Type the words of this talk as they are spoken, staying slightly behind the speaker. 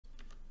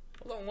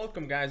Hello and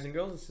welcome, guys and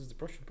girls. This is the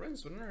Prussian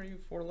Prince with another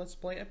U4 Let's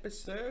Play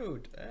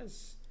episode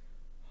as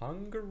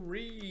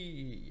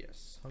Hungary.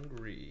 Yes,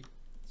 Hungary.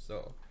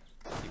 So,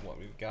 let's see what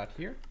we've got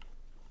here.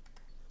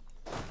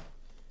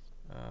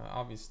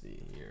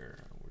 Obviously,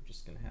 here we're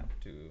just gonna have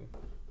to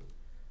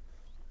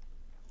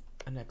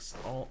annex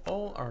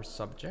all our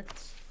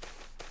subjects.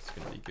 It's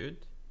gonna be good.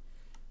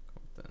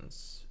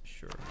 Competence,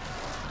 sure.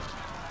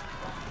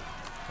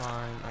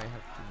 Fine, I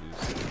have to do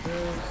some of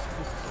this.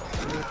 This is all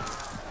good.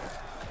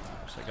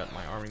 So I got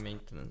my army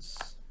maintenance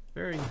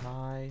very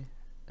high,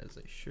 as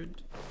I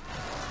should.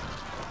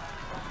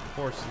 Of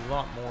course, a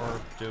lot more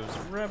of those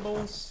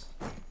rebels.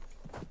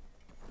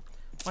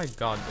 My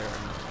god, they're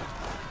annoying.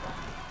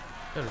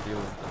 Gotta deal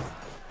with them.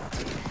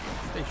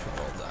 They should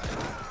all die.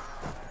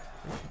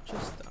 They should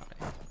just die.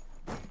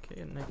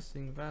 Okay,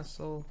 annexing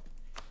vassal.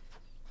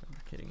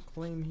 Fabricating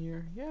claim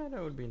here. Yeah,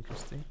 that would be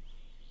interesting.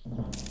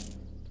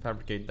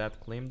 Fabricate that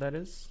claim, that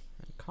is.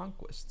 And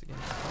conquest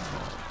against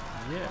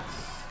Hungary.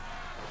 Yes.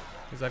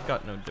 Because I've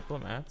got no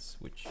diplomats,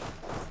 which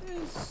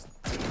is,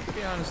 to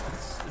be honest,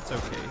 it's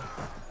okay.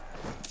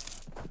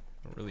 I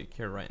don't really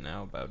care right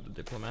now about the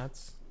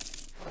diplomats.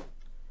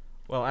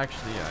 Well,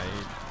 actually, I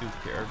do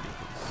care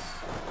because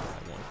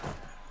I want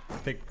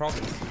to take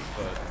provinces,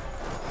 but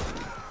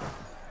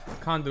I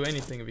can't do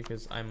anything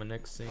because I'm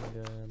annexing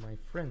my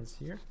friends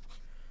here.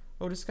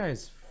 Oh, this guy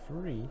is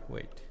free.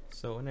 Wait,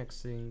 so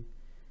annexing.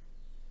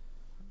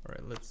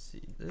 Alright, let's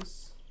see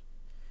this.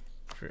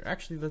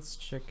 Actually, let's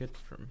check it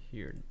from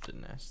here.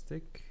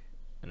 Dynastic.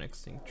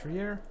 Annexing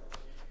Trier.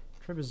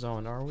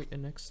 Trebizond, are we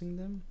annexing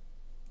them?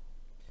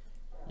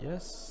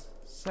 Yes.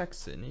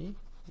 Saxony.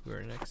 We're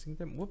annexing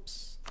them.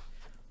 Whoops.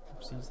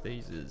 Oopsies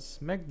daisies.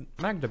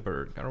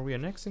 Magdeburg. Are we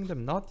annexing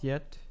them? Not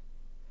yet.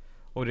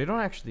 Oh, they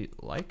don't actually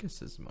like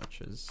us as much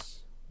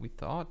as we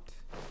thought.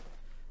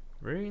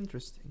 Very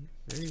interesting.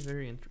 Very,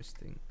 very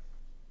interesting.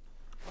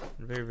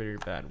 And very, very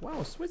bad.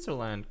 Wow,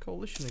 Switzerland.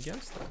 Coalition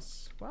against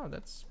us. Wow,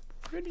 that's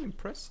pretty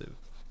impressive.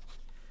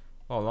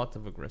 Oh, a lot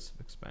of aggressive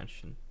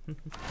expansion.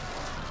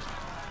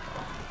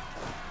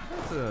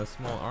 That's a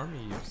small army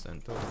you've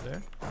sent over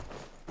there.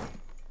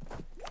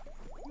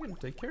 I'm gonna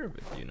take care of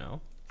it, you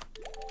know.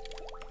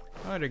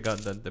 I already got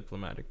that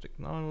diplomatic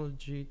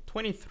technology.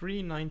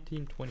 23,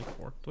 19,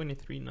 24.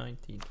 23,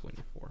 19,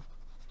 24.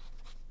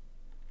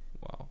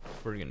 Wow,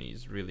 Burgundy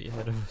is really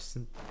ahead of us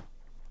in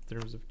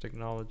terms of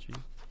technology.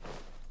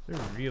 They're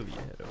really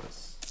ahead of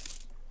us.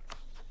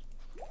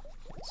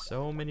 In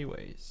so many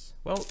ways.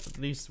 Well, at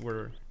least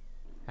we're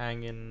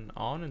hanging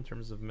on in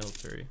terms of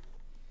military.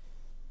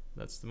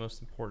 That's the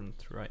most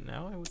important right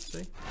now, I would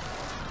say.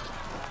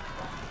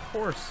 Of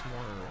course,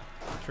 more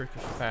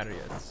Turkish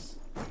patriots.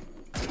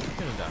 You're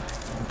gonna die.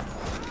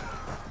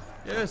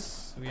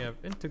 Yes, we have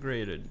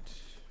integrated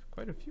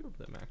quite a few of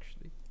them,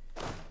 actually.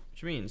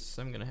 Which means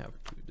I'm gonna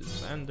have to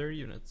disband their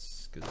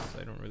units, because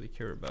I don't really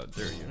care about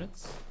their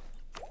units.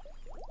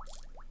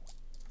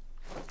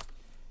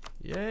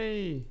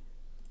 Yay!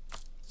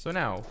 So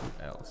now, who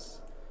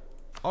else?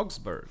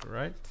 Augsburg,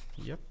 right?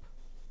 Yep.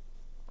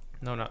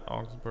 No, not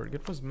Augsburg.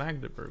 It was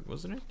Magdeburg,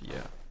 wasn't it?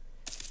 Yeah.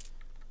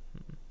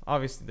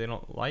 Obviously, they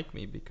don't like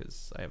me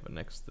because I have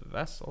annexed the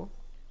vassal.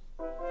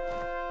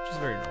 Which is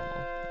very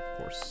normal. Of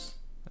course,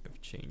 I've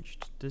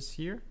changed this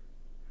here.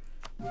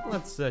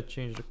 Let's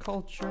change the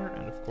culture.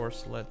 And of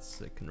course,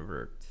 let's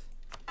convert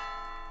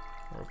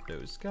more of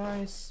those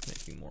guys.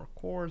 Making more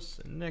cores,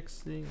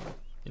 annexing,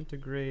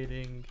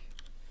 integrating.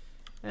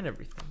 And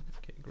everything.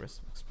 Okay,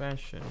 aggressive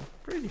expansion.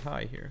 Pretty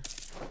high here.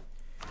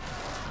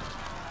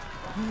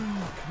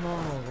 Come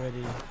on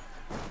already.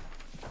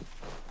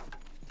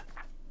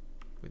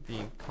 With the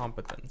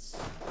incompetence.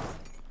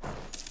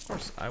 Of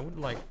course, I would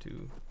like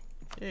to.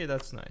 Hey,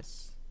 that's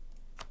nice.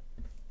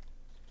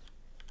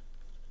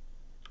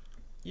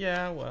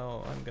 Yeah,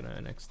 well, I'm gonna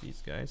annex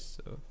these guys,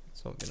 so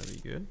it's all gonna be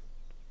good.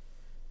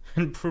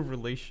 Improved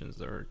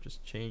relations are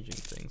just changing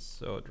things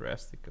so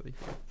drastically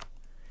here.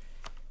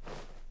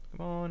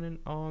 Come on in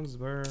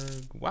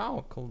Augsburg.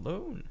 Wow,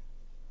 Cologne.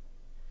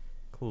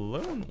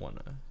 Cologne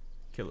wanna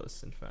kill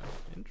us, in fact.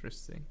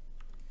 Interesting.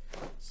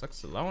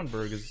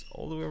 Saxe-Lauenburg is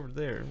all the way over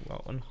there.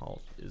 Well,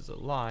 Anhalt is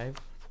alive.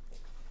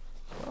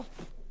 Well,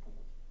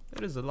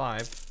 it is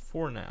alive.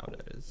 For now,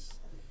 that is.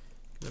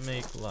 Gonna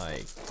make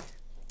like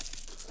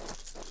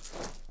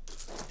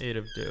 8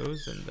 of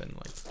those and then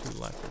like 2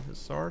 Latin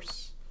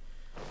hussars.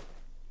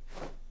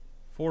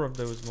 4 of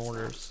those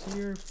mortars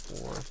here,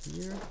 4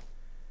 here.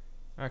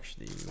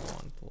 Actually, we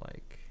want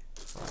like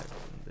 5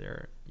 in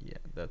there. Yeah,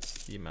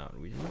 that's the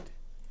amount we need.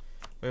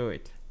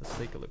 Wait, let's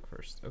take a look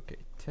first.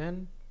 Okay,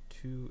 10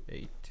 to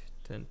 8.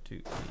 10 to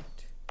 8.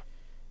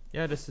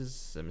 Yeah, this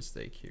is a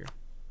mistake here.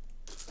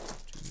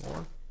 2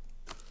 more.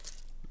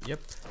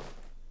 Yep.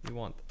 We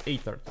want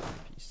 8 artillery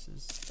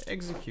pieces.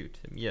 Execute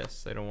him.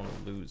 Yes, I don't want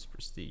to lose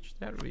prestige.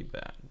 That would be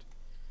bad.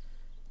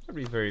 That would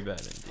be very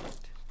bad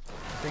indeed.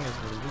 The thing is,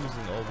 we're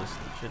losing all this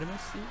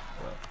legitimacy,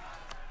 but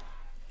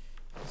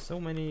so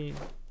many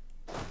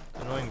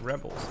annoying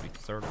rebels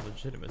because our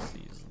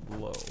legitimacy is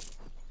low.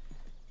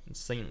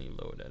 Insanely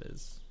low, that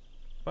is.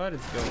 but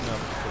it's going up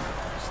because of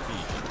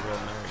prestige. Royal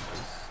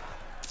marriages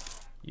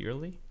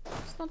yearly.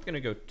 It's not gonna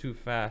go too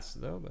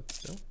fast though, but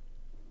still.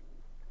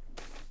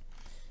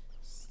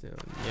 Still,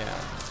 yeah.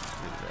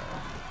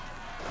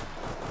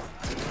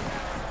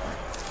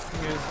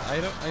 Thing is,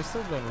 I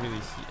still don't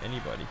really see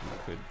anybody who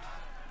could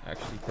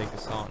actually take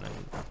us on and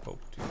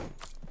hope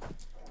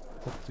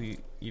to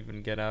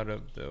even get out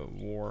of the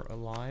war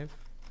alive.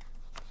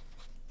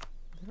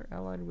 They're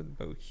allied with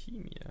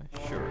Bohemia,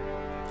 sure.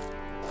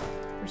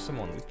 There's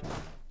someone we can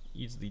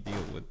easily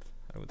deal with,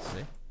 I would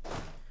say.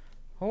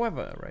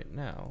 However, right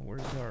now,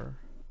 where's our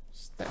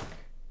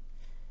stack?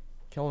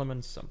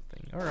 Kellerman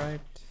something.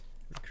 Alright.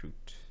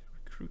 Recruit.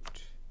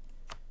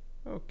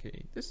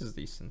 Okay, this is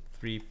decent.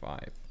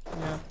 3-5.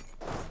 Yeah.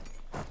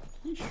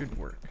 He should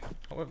work.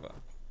 However,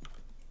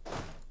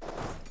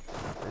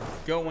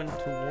 we're going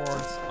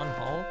towards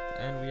Anhalt,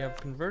 and we have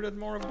converted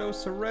more of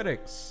those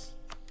heretics.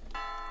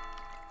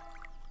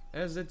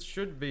 As it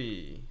should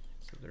be.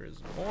 So there is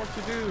more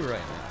to do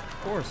right now.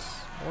 Of course,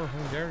 more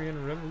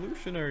Hungarian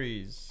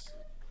revolutionaries.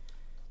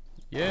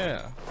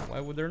 Yeah,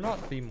 why would there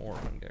not be more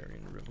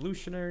Hungarian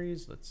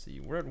revolutionaries? Let's see,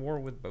 we're at war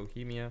with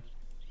Bohemia.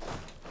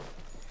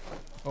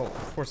 Oh,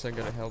 of course I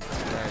gotta help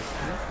these guys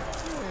here.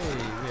 Hey,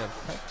 we have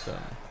helped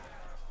them.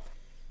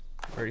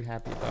 Very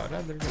happy about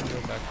that. They're gonna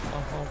go back to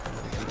Anhalt and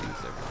they're gonna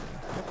lose everything.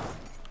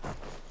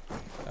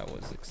 Yep. That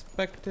was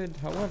expected.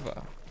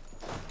 However,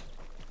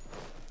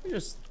 we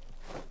just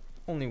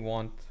only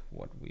want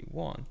what we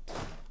want,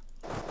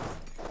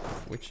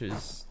 which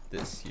is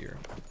this here.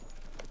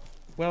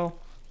 Well,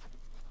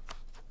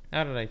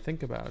 now that I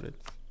think about it,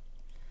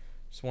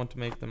 just want to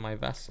make them my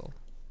vassal.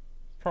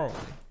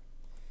 Probably.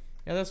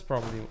 Yeah, that's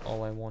probably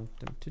all I want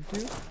them to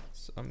do.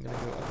 So I'm gonna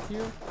go up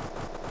here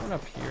and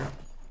up here,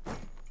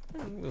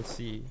 and we'll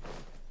see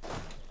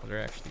what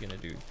they're actually gonna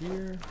do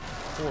here.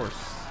 Of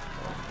course,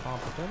 more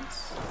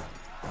incompetence.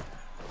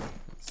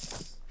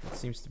 That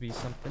seems to be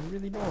something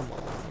really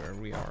normal where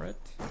we are at.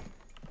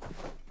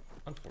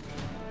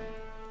 Unfortunately.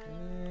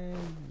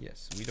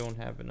 Yes, we don't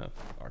have enough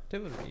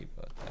artillery,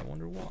 but I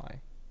wonder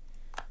why.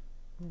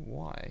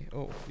 Why?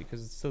 Oh,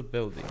 because it's still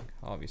building,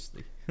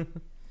 obviously.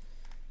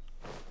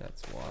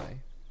 That's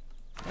why.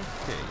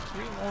 Okay,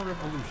 3 more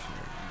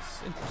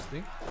revolutionaries.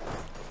 Interesting.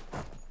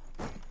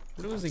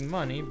 We're losing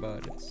money,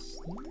 but it's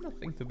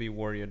nothing to be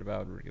worried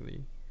about,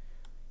 really.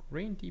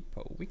 Grain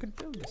depot. We could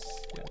build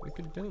this. Yeah, we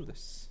could build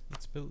this.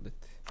 Let's build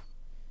it.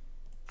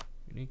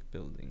 Unique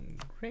building.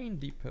 Grain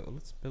depot.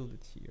 Let's build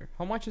it here.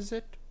 How much is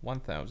it?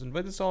 1,000.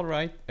 But it's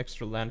alright.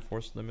 Extra land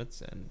force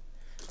limits and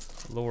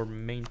lower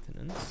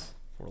maintenance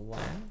for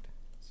land.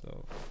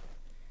 So,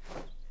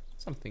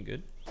 something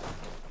good.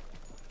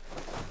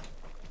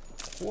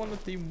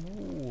 Quality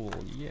wool.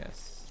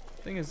 Yes.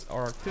 Thing is,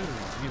 our artillery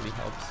really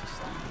helps us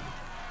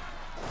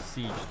to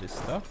siege this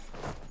stuff.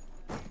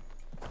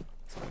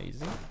 It's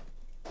amazing.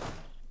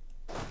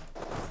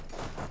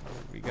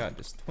 We got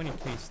this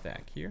 20k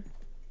stack here.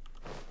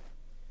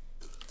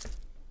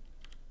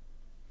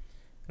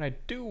 And I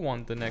do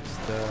want the next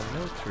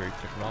military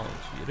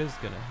technology. It is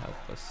gonna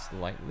help us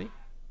slightly.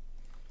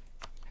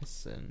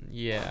 Hessen,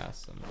 yeah,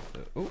 some of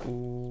the...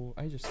 Oh,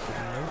 I just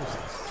didn't notice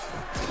this.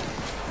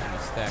 And a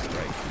stack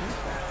right here.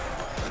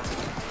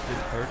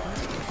 Did hurt me.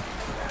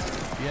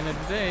 At the end of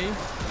the day, we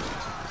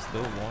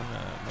still won a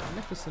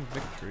magnificent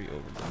victory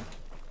over them.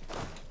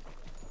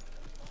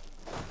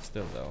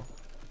 Still though,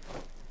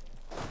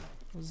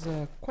 it was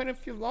quite a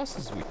few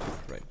losses we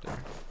took right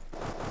there.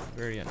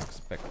 Very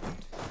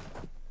unexpected.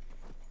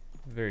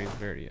 Very,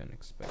 very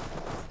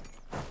unexpected.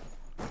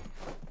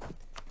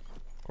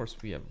 Of course,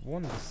 we have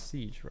won the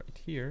siege right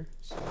here.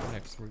 So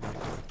next we're gonna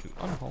go to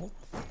Anhalt.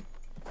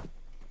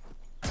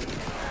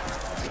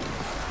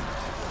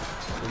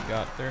 We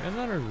got there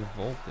another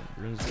revolt in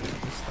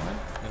Brunswick this time,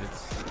 and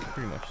it's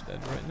pretty much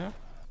dead right now.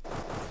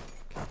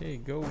 Okay,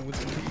 go with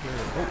the leader.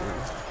 Oh,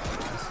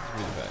 this is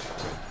really bad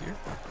right here.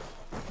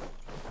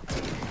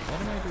 What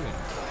am I doing?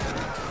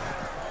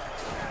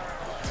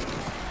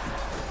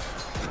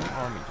 My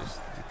army just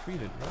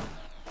retreated, right?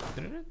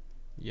 Didn't it?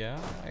 Yeah,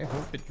 I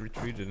hope it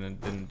retreated and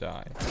didn't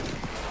die.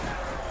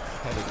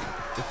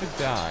 If it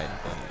died,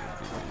 then it would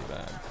be really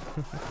bad.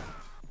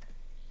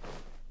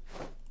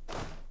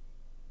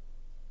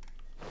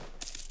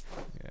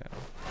 Yeah.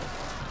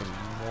 And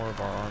more of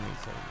our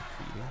armies are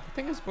retreating. The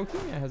thing is,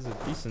 Bohemia has a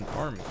decent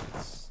army.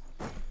 It's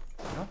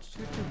not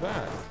too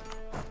bad.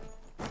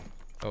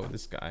 Oh,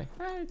 this guy.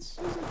 He's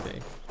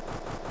okay.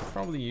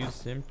 Probably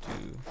use him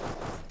to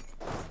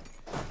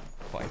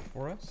fight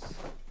for us.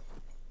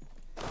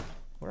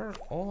 Where are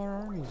all our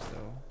armies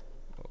though?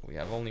 Oh, we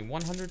have only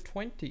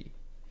 120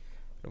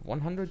 out of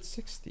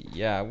 160.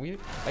 Yeah,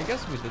 I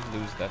guess we did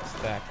lose that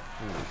stack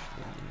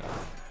foolishly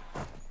enough.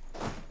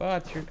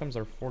 But here comes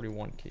our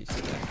 41k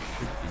stack.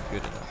 Should be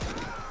good enough.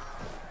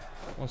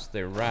 Once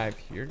they arrive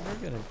here, they're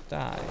gonna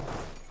die.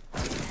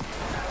 Nothing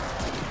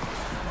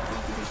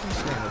to be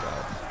concerned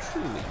about.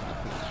 Truly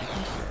nothing to be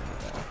concerned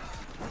about.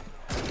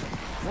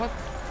 What?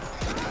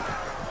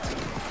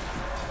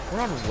 We're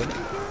not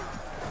winning here?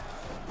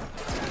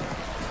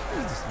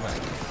 What is this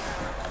madness?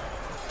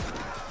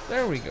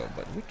 There we go,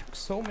 but we took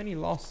so many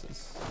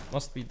losses.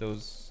 Must be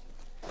those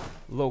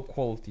low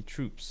quality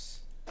troops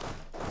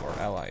or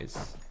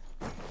allies.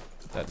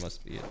 That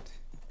must be it.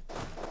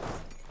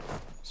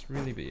 Must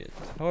really be it.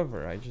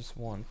 However, I just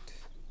want...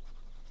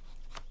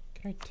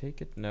 Can I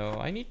take it? No,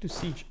 I need to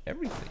siege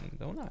everything,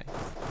 don't I?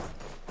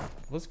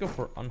 Let's go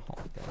for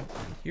unhalt then.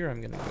 And here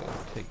I'm gonna go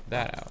take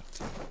that out.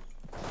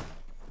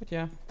 But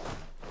yeah,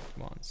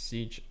 come on,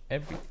 siege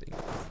everything.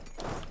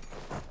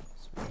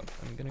 That's what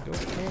I'm gonna go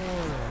for. Yay,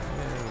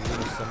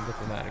 lose some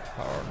diplomatic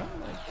power. Not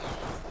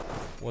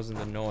like wasn't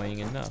annoying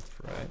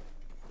enough, right?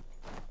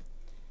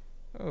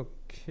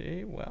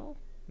 Okay, well,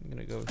 I'm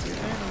gonna go here.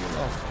 And we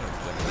lost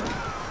another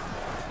general.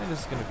 And this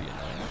is gonna be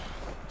annoying.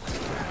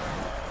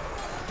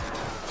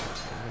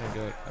 I'm gonna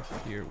go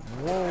up here.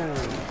 Whoa!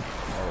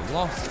 Our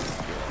losses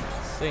here are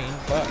insane,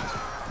 but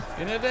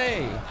in a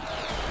day,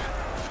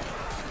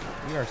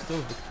 we are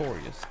still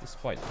victorious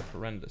despite the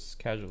horrendous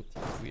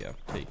casualties we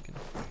have taken.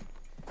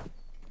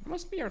 It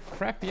must be our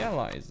crappy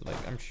allies,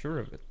 like, I'm sure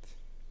of it.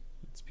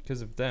 It's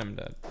because of them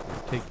that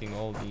we're taking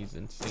all these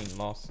insane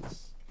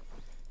losses.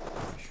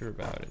 I'm sure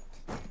about it.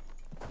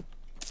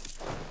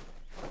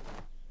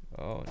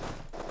 Oh no.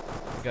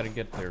 I gotta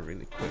get there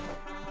really quick.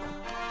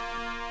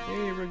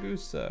 Hey,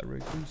 Ragusa,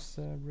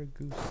 Ragusa,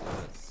 Ragusa.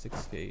 That's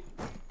 6k.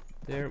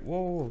 There.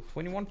 Whoa,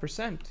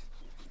 21%.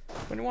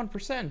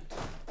 21%.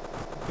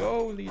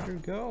 Go, leader,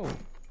 go.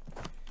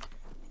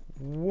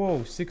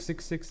 Whoa,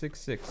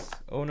 66666.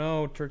 Oh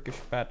no, Turkish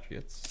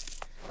patriots.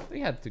 They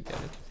had to get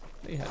it.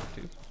 They had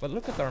to. But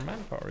look at our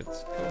manpower.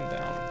 It's going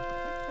down quite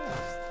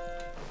fast.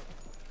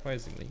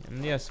 Surprisingly.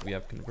 And yes, we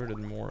have converted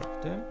more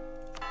of them.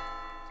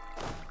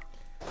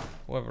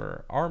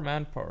 However, our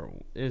manpower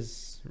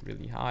is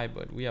really high,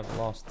 but we have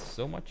lost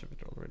so much of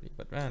it already.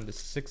 But man, this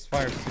 6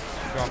 fire, 6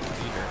 shock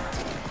leader.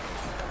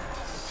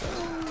 So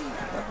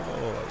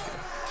lovable, I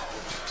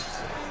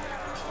guess.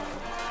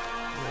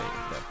 Wait,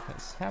 that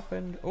has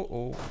happened.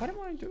 Oh, what am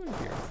I doing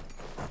here?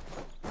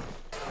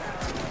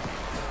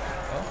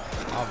 Well,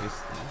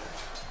 obviously.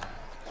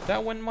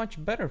 That went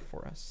much better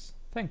for us,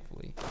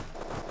 thankfully.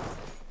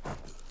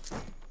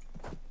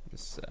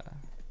 This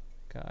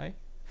guy.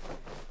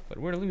 But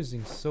we're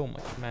losing so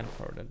much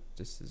manpower that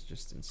this is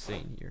just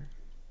insane here.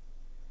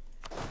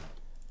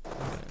 I'm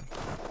gonna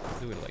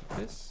do it like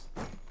this.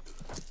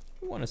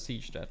 We want to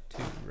siege that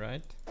too,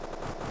 right?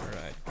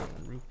 Alright, go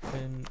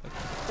Rupin. Of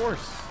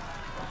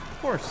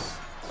course,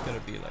 it's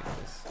gonna be like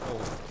this.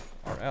 Oh,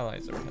 our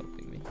allies are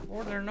helping me.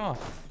 Or they're not.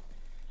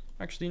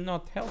 Actually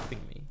not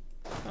helping me.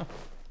 Huh.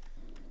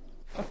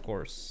 Of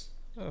course.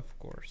 Oh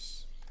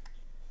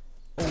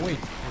wait,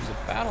 there's a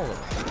battle.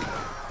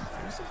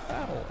 There's a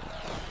battle.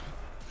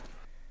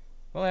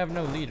 Well, I have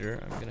no leader.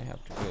 I'm gonna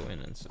have to go in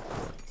and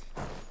support.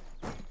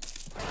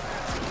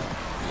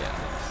 Yeah,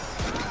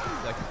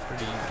 it's like a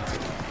pretty easy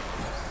game.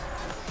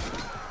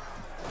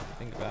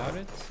 Think about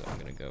it. So I'm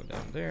gonna go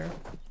down there.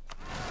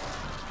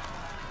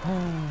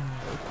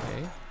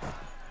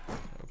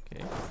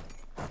 Okay.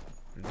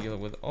 We're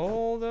dealing with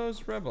all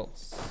those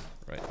rebels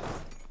right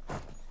now.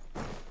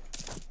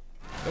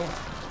 Go.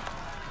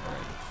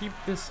 Alright, keep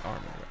this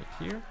army right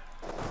here.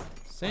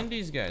 Send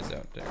these guys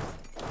out there.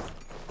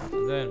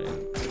 And then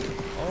it'll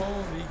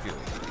all be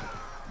good.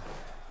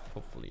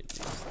 Hopefully, at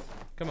least.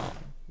 Come on.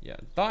 Yeah,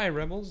 die,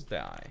 rebels,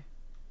 die.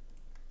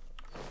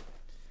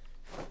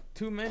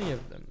 Too many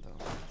of them,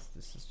 though.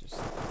 This is just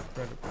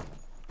incredible.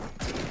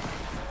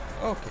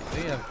 Okay,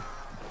 they have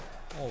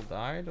all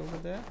died over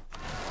there.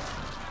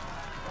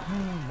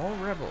 More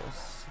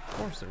rebels. Of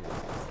course there will be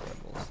more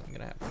rebels. I'm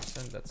gonna have to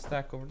send that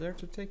stack over there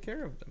to take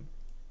care of them.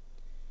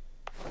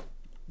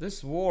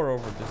 This war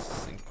over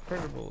this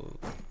incredible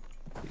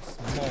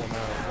small amount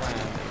of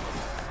land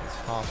has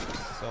cost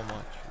us so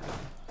much,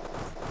 really.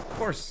 Of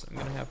course, I'm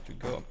gonna have to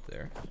go up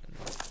there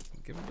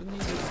and give the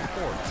needed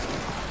support.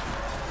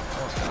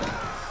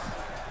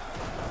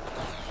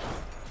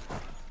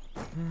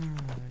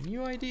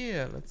 New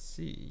idea, let's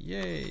see.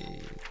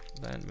 Yay!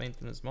 Land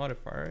maintenance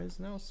modifier is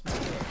now smaller.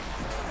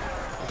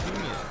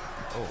 Bohemia.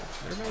 Oh,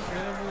 their military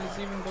level is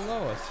even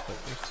below us, but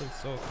they're still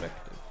so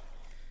effective.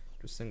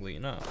 Interestingly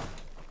enough.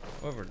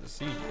 However, the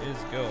siege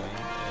is going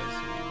as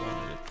we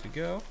wanted it to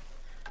go.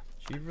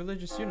 Achieve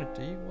religious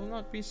unity will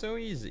not be so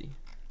easy.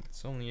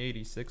 It's only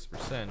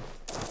 86%.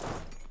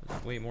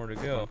 There's way more to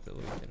go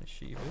until we can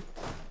achieve it.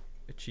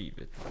 Achieve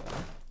it.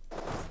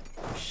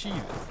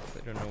 I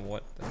don't know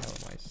what the hell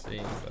am I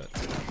saying, but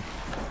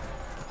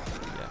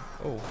yeah.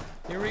 Oh,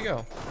 here we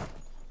go.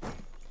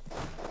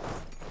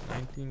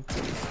 19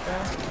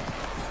 staff.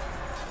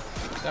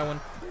 That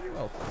went pretty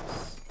well for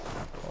us.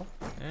 Oh,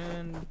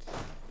 and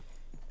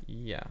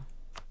yeah.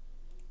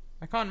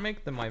 I can't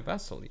make them my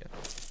vassal yet.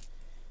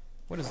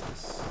 What is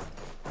this?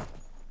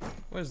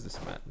 What is this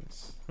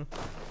madness?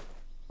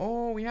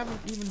 Oh, we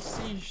haven't even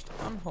sieged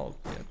Anhalt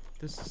yet.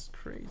 This is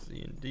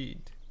crazy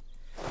indeed.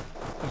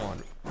 Come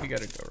on, we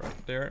gotta go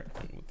right there.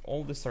 And with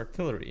all this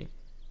artillery,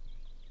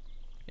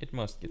 it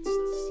must get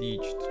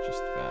sieged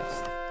just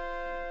fast.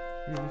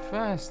 really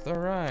fast.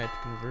 Alright,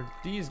 convert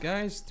these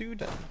guys to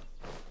them.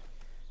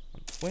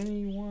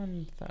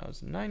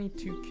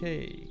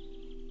 21,092k.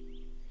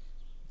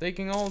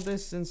 Taking all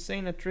this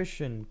insane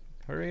attrition.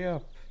 Hurry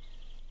up.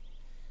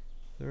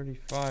 35%,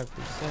 56%.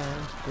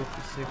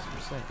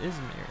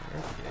 Izmir.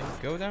 Okay,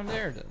 go down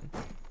there then.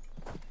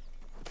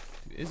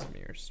 To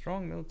Izmir.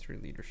 Strong military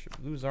leadership.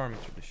 Lose army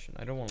tradition.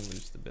 I don't want to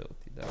lose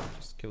stability. That would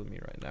just kill me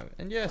right now.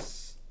 And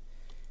yes,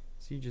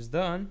 siege is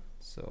done.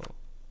 So,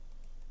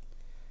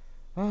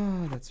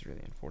 that's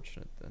really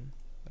unfortunate then.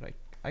 But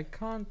I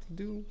can't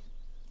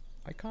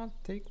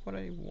take what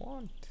I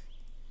want.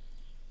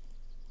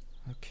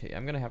 Okay,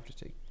 I'm gonna have to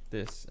take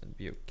this and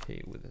be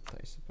okay with it,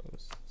 I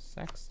suppose.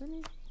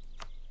 Saxony?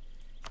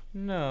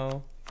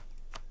 No.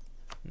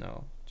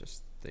 No,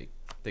 just take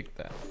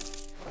that.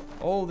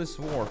 All this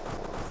war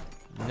for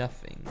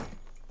nothing.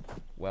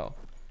 Well,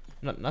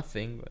 not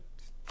nothing, but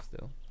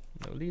still.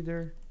 No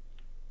leader.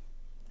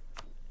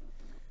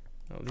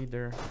 No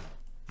leader.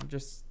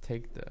 Just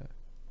take the... I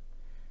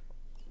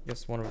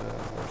guess one of the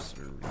worst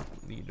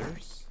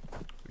leaders.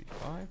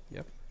 3-5,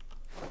 yep.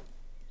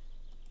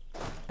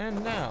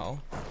 And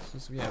now,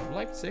 since we have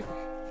Leipzig,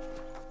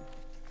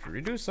 to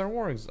reduce our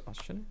war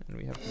exhaustion, and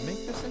we have to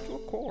make this into a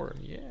core,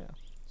 yeah.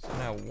 So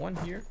now one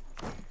here,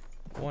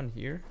 one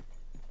here.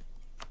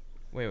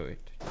 Wait.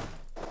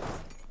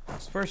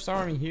 This first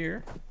army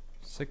here,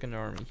 second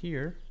army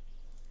here.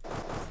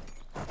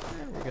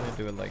 And we're gonna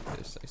do it like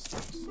this, I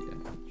suppose.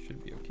 Yeah,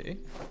 should be okay.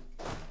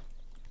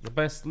 The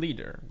best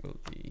leader will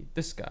be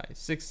this guy.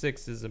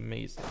 6-6 is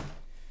amazing,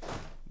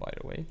 by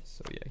the way.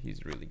 So yeah,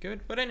 he's really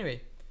good. But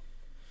anyway,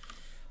 if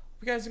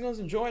you guys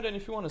enjoyed, and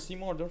if you want to see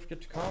more, don't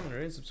forget to comment,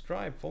 rate,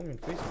 subscribe, follow me on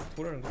Facebook,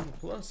 Twitter, and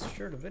Google+.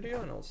 Share the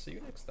video, and I'll see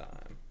you next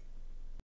time.